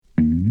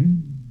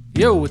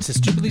Yo, it's a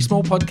Stupidly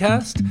Small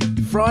podcast.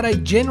 Friday,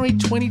 January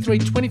 23,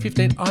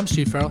 2015. I'm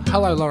Stu Farrell.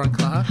 Hello, Lauren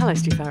Clark. Hello,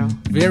 Stu Farrell.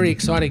 Very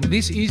exciting.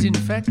 This is, in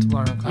fact,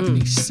 Lauren Clark,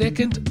 the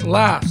second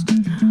last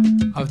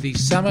of the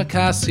summer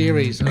cast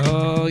series.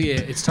 Oh,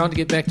 yeah. It's time to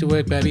get back to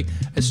work, baby.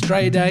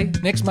 Australia Day.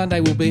 Next Monday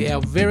will be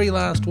our very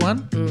last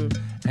one.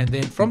 And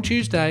then from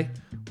Tuesday,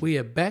 we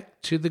are back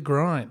to the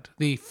grind.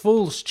 The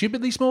full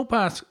Stupidly Small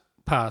Smallcast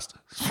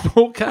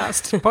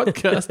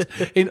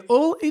podcast in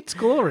all its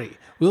glory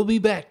will be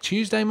back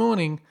Tuesday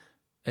morning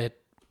at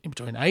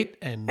between 8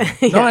 and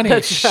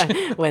 9-ish.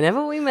 Right.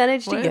 Whenever we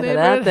manage to get it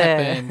out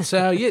there. Happens.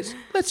 So, yes,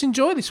 let's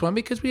enjoy this one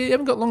because we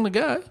haven't got long to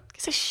go.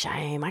 It's a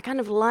shame. I kind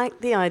of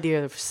like the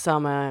idea of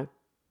summer.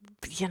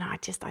 But, I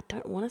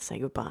don't want to say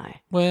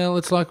goodbye. Well,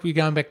 it's like we're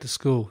going back to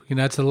school.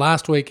 It's the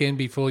last weekend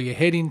before you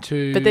head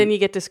into... But then you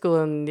get to school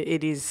and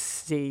it is...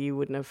 See, you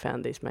wouldn't have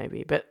found this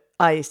maybe, but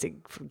I used to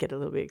get a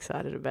little bit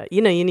excited about,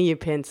 your new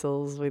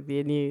pencils with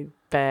your new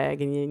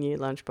bag and your new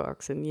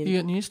lunchbox. And you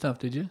got new stuff,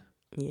 did you?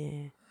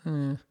 Yeah.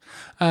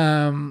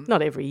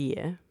 Not every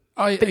year.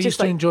 I used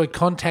to enjoy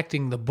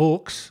contacting the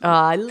books,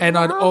 and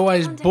I'd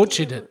always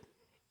butchered it.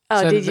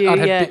 Oh, so did you? I'd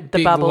have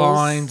big bubbles.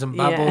 lines and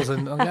bubbles,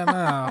 and I'm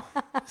going,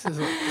 this is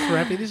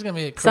crappy. This is going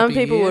to be a crappy Some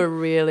people year. were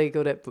really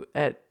good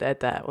at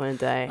that, weren't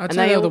they? I'd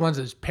say they were the ones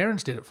whose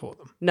parents did it for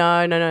them.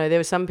 No. There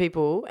were some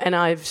people, and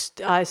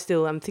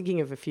I'm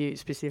thinking of a few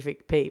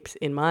specific peeps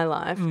in my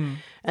life,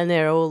 and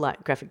they're all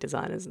like graphic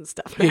designers and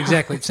stuff.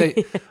 Exactly. See,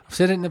 I've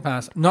said it in the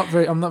past. I'm not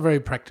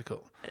very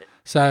practical.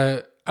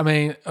 So, I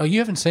mean, you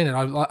haven't seen it.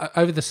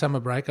 Over the summer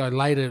break, I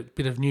laid a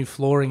bit of new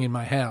flooring in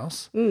my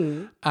house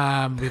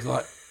with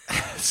like...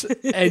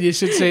 and you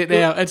should see it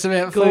now. It's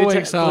about 4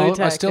 weeks old.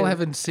 I still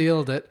haven't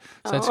sealed it,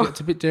 so it's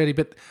a bit dirty.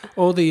 But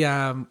all the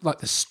like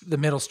the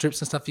metal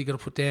strips and stuff you got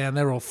to put down,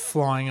 they're all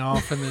flying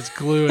off, and there's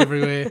glue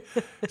everywhere.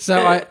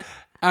 So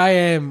I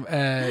am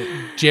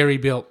Jerry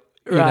built,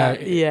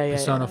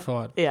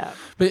 personified. Yeah.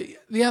 But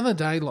the other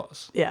day,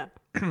 Loz, I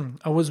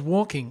was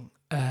walking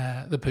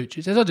the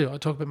pooches, as I do. I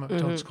talk about my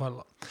dogs quite a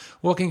lot.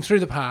 Walking through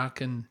the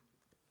park, and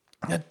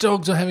the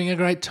dogs are having a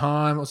great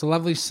time. It was a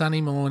lovely sunny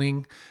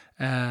morning.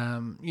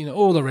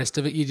 All the rest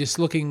of it, you're just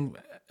looking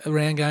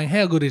around going,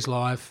 how good is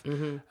life?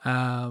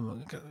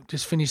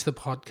 Just finished the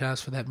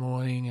podcast for that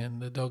morning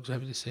and the dogs were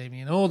happy to see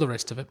me and all the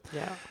rest of it.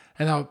 Yeah.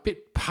 And I was a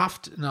bit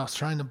puffed and I was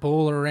throwing the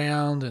ball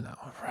around and I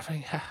was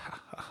ruffing,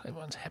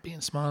 everyone's happy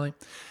and smiling.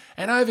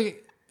 And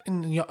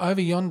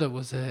over yonder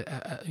was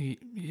a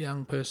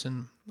young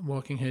person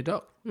walking her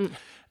dog.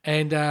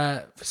 And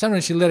for some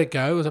reason she let it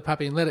go. It was a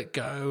puppy and let it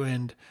go,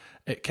 and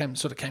it came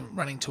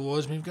running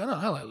towards me, going, oh,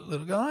 hello,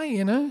 little guy,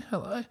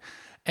 hello.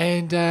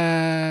 And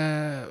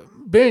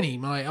Bernie,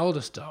 my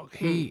oldest dog,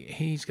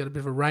 he's got a bit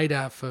of a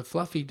radar for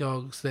fluffy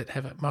dogs that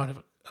might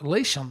have a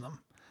leash on them.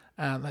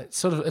 It's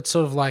sort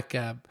of like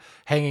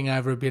hanging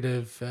over a bit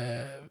of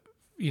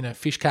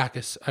fish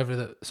carcass over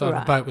the side of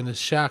the boat when there's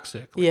sharks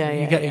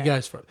circling. He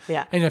goes for it.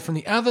 Yeah. And from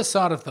the other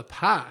side of the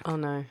park, oh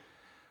no,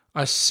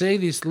 I see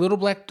this little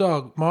black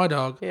dog, my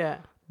dog. Yeah.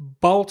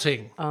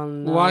 Bolting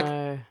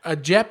like a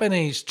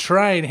Japanese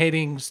train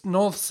heading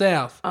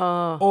north-south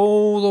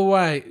all the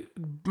way,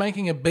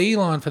 making a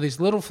beeline for this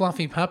little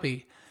fluffy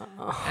puppy.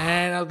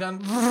 And I've gone,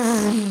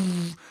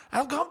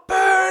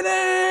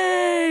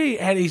 Bernie!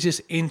 And he's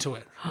just into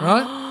it,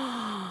 right?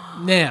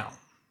 Now,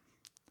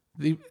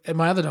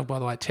 my other dog, by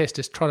the way, Tess,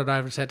 just trotted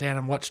over and sat down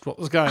and watched what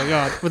was going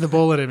on with the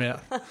ball in her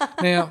mouth.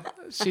 Now,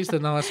 she's the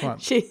nice one.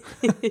 She's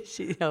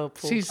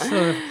helpful.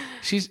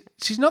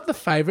 She's not the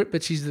favourite,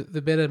 but she's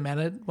the better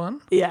mannered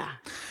one. Yeah.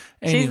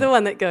 Anyway. She's the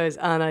one that goes,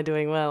 aren't I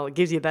doing well? It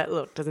gives you that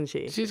look, doesn't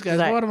she? She goes,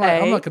 like, what am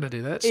I? I'm not going to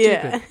do that.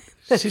 Stupid.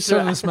 Yeah, she's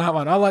sort of the smart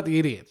one. I like the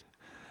idiot.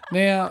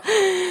 Now,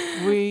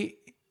 the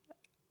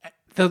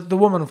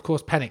woman, of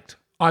course, panicked.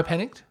 I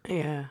panicked.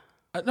 Yeah.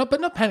 But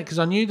not panic, because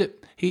I knew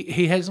that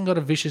he hasn't got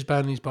a vicious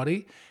bone in his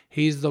body.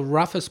 He's the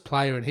roughest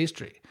player in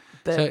history.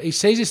 So he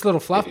sees this little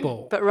fluff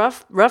ball. But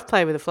rough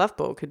play with a fluff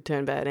ball could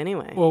turn bad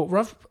anyway. Well,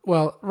 rough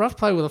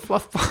play with a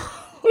fluff ball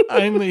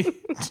only.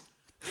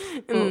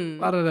 I don't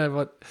know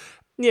what.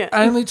 Yeah.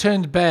 Only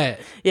turned bad.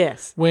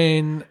 Yes.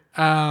 When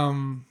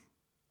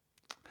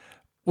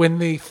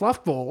the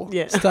fluff ball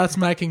starts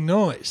making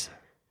noise.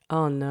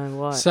 Oh no!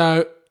 What?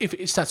 So if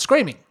it starts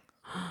screaming.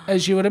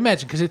 As you would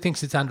imagine, because it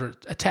thinks it's under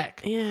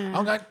attack. Yeah.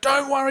 I'm going,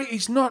 don't worry,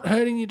 he's not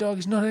hurting your dog.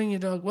 He's not hurting your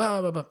dog.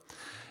 Blah, blah, blah.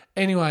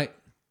 Anyway,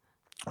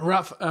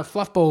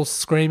 fluff ball's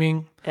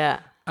screaming. Yeah.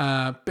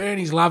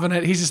 Bernie's loving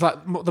it. He's just like,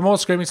 the more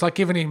screaming, it's like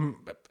giving him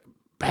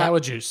power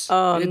juice.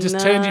 Oh, it just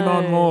turns him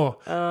on more.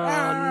 Oh,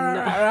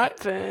 no, right?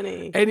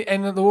 Bernie.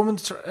 And the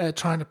woman's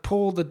trying to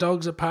pull the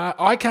dogs apart.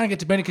 I can't get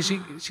to Bernie because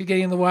she's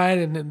getting in the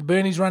way, and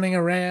Bernie's running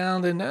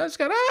around, and I was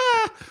going,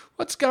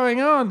 what's going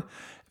on?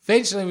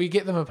 Eventually, we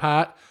get them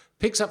apart.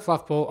 Picks up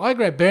fluff ball. I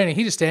grab Bernie.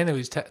 He just standing there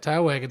with his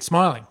tail wagging,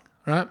 smiling,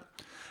 right?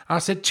 I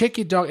said, check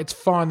your dog. It's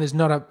fine. There's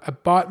not a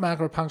bite mark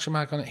or a puncture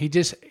mark on it. He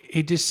just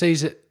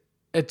sees it.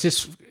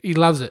 He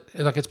loves it.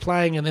 Like it's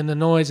playing and then the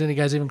noise and he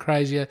goes even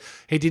crazier.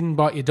 He didn't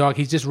bite your dog.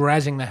 He's just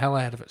razzing the hell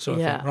out of it sort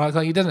of thing, right?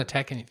 Like he doesn't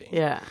attack anything.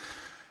 Yeah.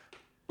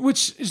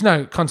 which is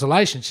no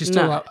consolation. She's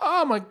still like,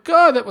 oh, my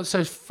God, that was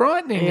so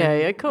frightening. Yeah,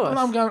 of course. And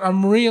I'm going,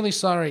 I'm really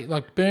sorry.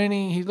 Like,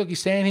 Bernie, he's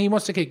standing here. He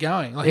wants to keep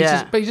going. Like,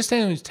 he's just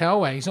standing on his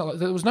tailway. He's not like,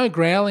 there was no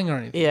growling or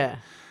anything. Yeah.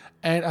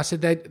 And I said,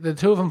 the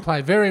two of them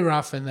play very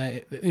rough and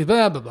they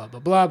blah, blah, blah,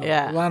 blah, blah,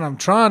 blah, and I'm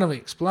trying to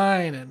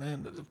explain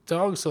and the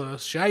dog's sort of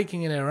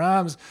shaking in her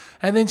arms.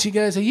 And then she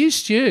goes, are you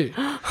Stu?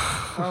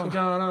 I'm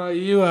going, oh,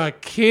 you are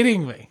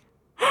kidding me.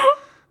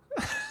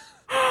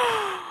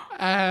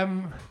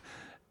 And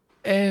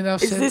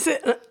I've said... Is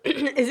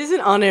this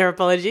an on-air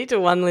apology to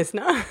one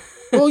listener?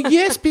 Well,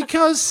 yes,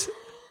 because...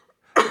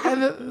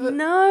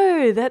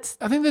 No, that's...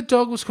 I think the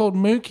dog was called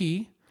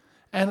Mookie.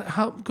 And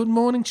good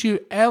morning to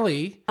you,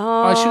 Ellie.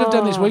 Oh. I should have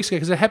done this weeks ago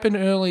because it happened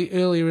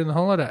earlier in the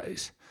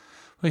holidays.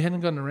 We hadn't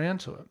gotten around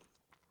to it.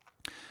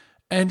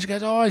 And she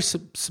goes, oh, I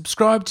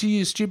subscribe to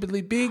your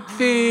stupidly big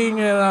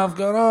thing. And I've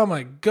gone, oh,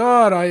 my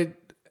God, I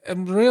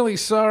am really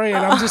sorry.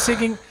 And I'm just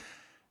thinking,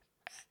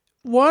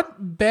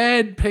 what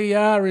bad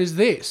PR is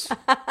this?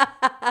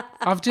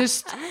 I'm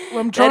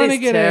trying to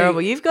get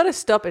terrible. You've got to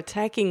stop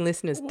attacking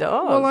listeners'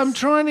 dogs. Well, I'm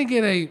trying to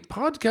get a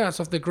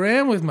podcast off the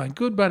ground with my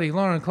good buddy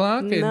Lauren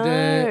Clark.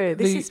 And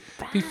this is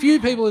bad. The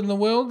few people in the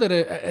world that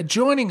are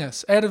joining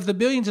us out of the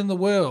billions in the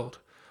world.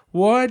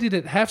 Why did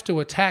it have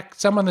to attack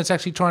someone that's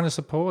actually trying to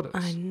support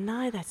us? I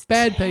know, that's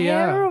bad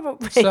terrible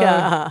PR. So,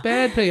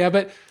 bad PR,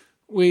 but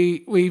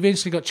we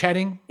eventually got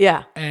chatting.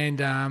 Yeah.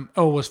 And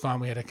all was fine.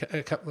 We had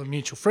a couple of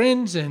mutual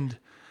friends and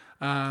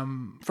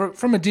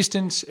from a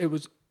distance it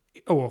was...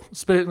 Oh, well,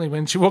 certainly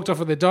when she walked off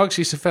with the dog,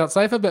 she felt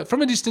safer. But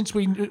from a distance,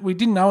 we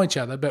didn't know each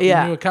other, but we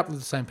knew a couple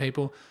of the same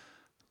people.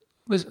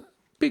 There's a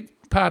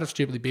big part of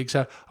Stupidly Big.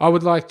 So I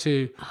would like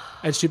to,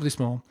 at Stupidly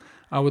Small,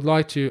 I would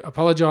like to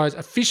apologise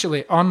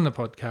officially on the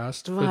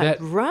podcast for that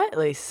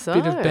rightly so.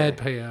 bit of bad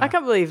PR. I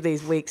can't believe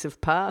these weeks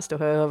have passed or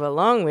however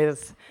long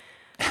with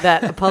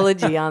that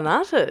apology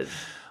unuttered.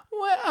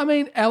 Well, I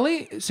mean,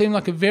 Ellie seemed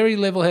like a very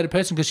level-headed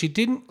person because she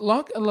didn't,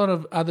 like a lot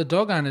of other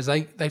dog owners,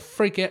 they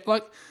freak out.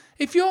 Like,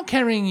 if you're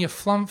carrying your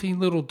fluffy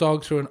little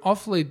dog through an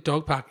off-lead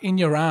dog park in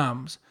your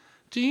arms,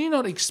 do you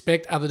not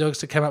expect other dogs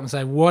to come up and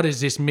say, what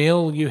is this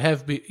meal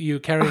you're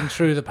carrying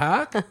through the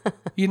park?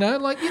 You know,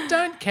 like you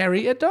don't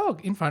carry a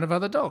dog in front of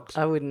other dogs.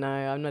 I wouldn't know.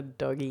 I'm not a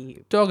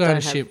doggy. Dog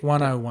ownership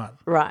 101.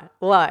 Right.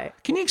 Why?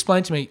 Can you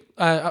explain to me,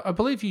 I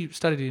believe you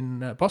studied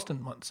in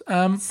Boston once.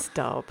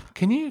 Stop.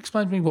 Can you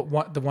explain to me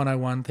what the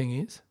 101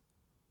 thing is?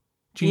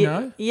 Do you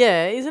know?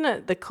 Yeah, isn't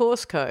it the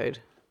course code?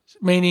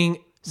 Meaning...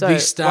 So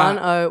the start.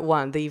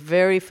 101, the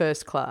very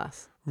first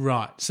class.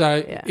 Right.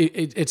 So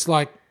it's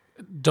like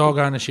dog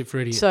ownership for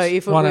idiots. So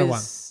if it 101.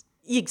 Was...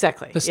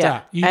 Exactly. The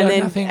start. You know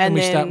nothing and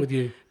we start with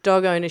you.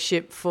 Dog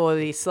ownership for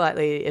the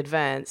slightly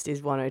advanced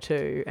is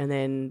 102 and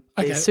then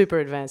the super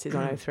advanced is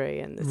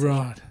 103.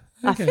 Right.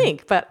 Okay. I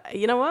think. But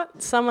you know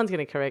what? Someone's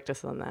going to correct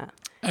us on that.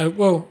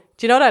 Well...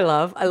 Do you know what I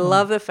love? I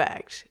love the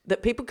fact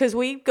that people... Because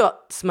we've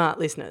got smart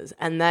listeners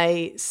and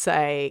they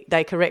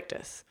correct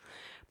us.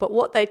 But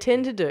what they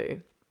tend to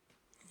do...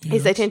 Yes.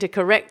 is they tend to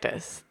correct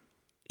us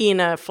in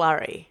a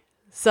flurry.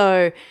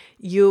 So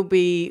we'll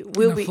be in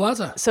a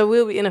fluzzer. So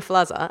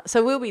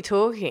we'll be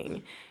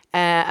talking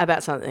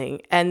about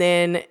something, and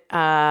then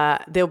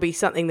there'll be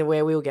something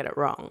where we'll get it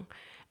wrong,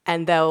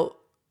 and they'll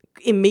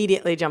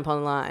immediately jump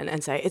online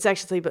and say it's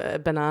actually a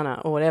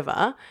banana or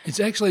whatever.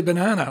 It's actually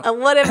banana.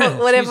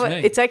 Whatever.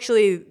 It's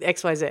actually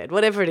XYZ.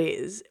 Whatever it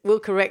is, will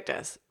correct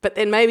us. But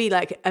then maybe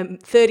like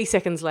 30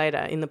 seconds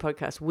later in the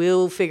podcast,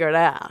 we'll figure it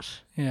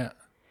out. Yeah.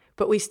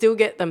 But we still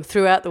get them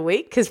throughout the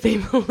week because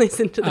people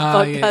listen to the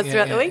podcast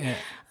throughout the week. Yeah.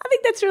 I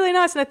think that's really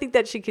nice, and I think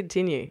that should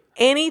continue.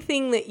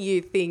 Anything that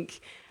you think,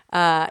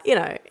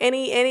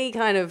 any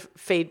kind of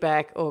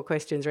feedback or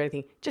questions or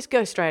anything, just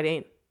go straight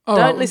in.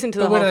 Don't listen to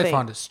the whole thing. Where do they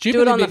find us?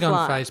 Stupidly Big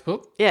on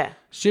Facebook. Yeah.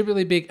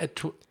 Stupidly Big at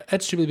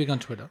Stupidly Big on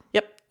Twitter.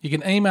 Yep. You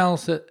can email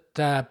us at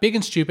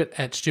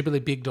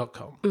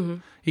bigandstupid@stupidlybig.com. Mm-hmm.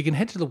 You can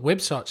head to the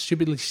website,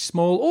 Stupidly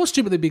Small or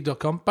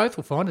stupidlybig.com. Both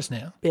will find us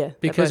now. Yeah.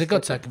 Because it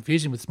got so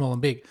confusing with small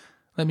and big.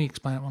 Let me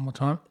explain it one more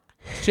time.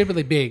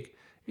 Stupidly Big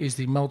is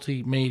the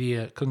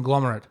multimedia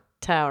conglomerate.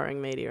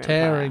 Towering media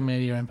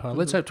empire. Mm-hmm.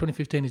 Let's hope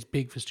 2015 is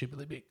big for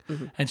Stupidly Big.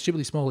 Mm-hmm. And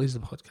Stupidly Small is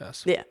the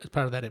podcast. Yeah. As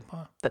part of that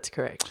empire. That's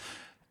correct.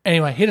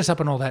 Anyway, hit us up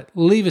on all that.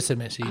 Leave us a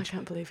message. I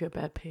can't believe you're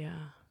bad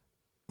PR.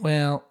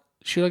 Well,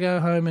 should I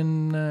go home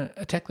and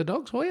attack the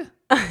dogs for you?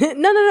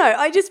 No.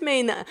 I just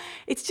mean that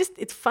it's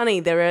funny.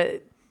 There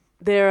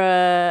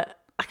are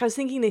like I was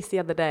thinking this the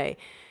other day.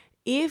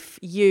 If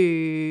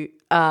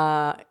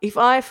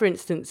I, for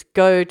instance,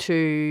 go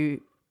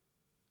to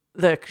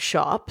the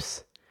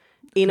shops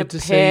in a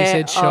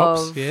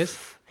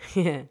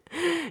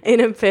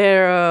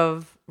pair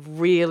of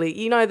really,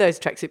 you know those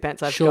tracksuit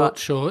pants I've got?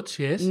 Shorts,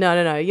 yes.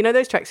 No. You know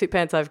those tracksuit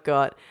pants I've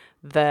got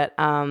that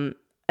are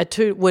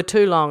were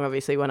too long,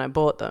 obviously, when I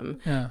bought them,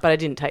 but I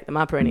didn't take them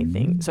up or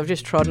anything. So I've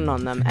just trodden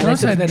on them and they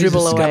sort of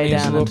dribble away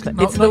down. It's the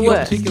worst. Not your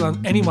particular,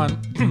 anyone.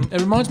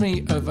 It reminds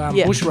me of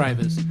bush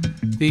ravers.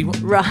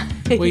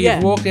 Where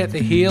you've walked out the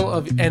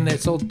heel and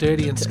it's all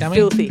dirty and scummy.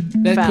 Filthy.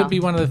 That foul. Could be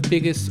one of the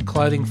biggest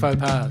clothing faux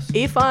pas.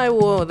 If I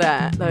wore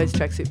those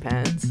tracksuit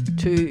pants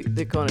to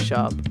the corner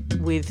shop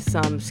with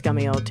some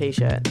scummy old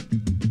T-shirt,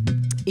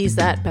 is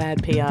that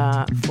bad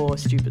PR for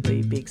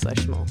Stupidly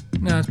Big/Small?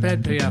 No, it's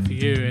bad PR for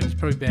you, and it's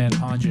probably bad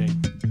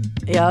hygiene.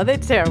 Yeah, they're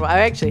terrible. I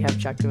actually have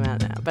chucked them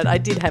out now, but I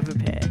did have a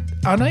pair.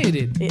 I know you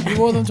did. Yeah. You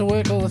wore them to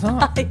work all the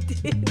time. I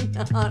did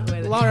not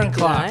wear them. Lauren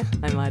Clark.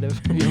 I might have.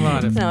 You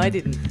might have. No, I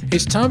didn't.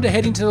 It's time to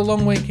head into the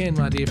long weekend,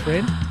 my dear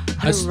friend.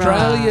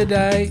 Australia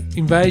Day,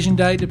 Invasion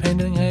Day,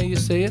 depending on how you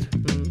see it,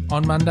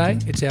 on Monday.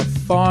 It's our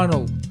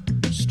final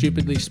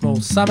Stupidly Small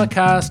summer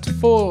cast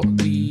for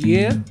the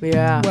year.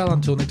 Yeah. Well,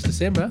 until next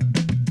December.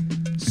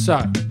 So,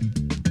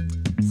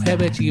 how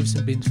about you give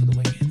some bins for the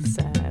weekend?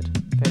 Sad.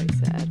 Very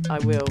sad. I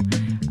will.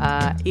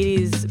 It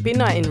is bin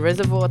night in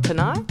Reservoir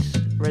tonight.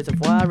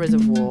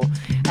 Reservoir.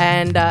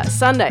 And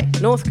Sunday,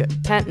 Northcote,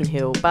 Panton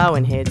Hill,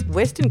 Barwon Heads,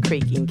 Western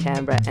Creek in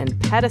Canberra and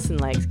Patterson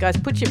Lakes. Guys,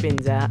 put your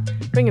bins out.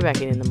 Bring it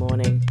back in the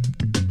morning.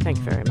 Thank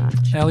you very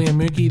much. Ali and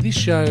Mookie, this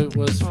show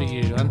was for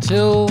you.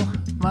 Until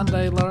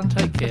Monday, Lauren,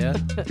 take care.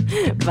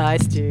 Bye,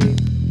 Stu.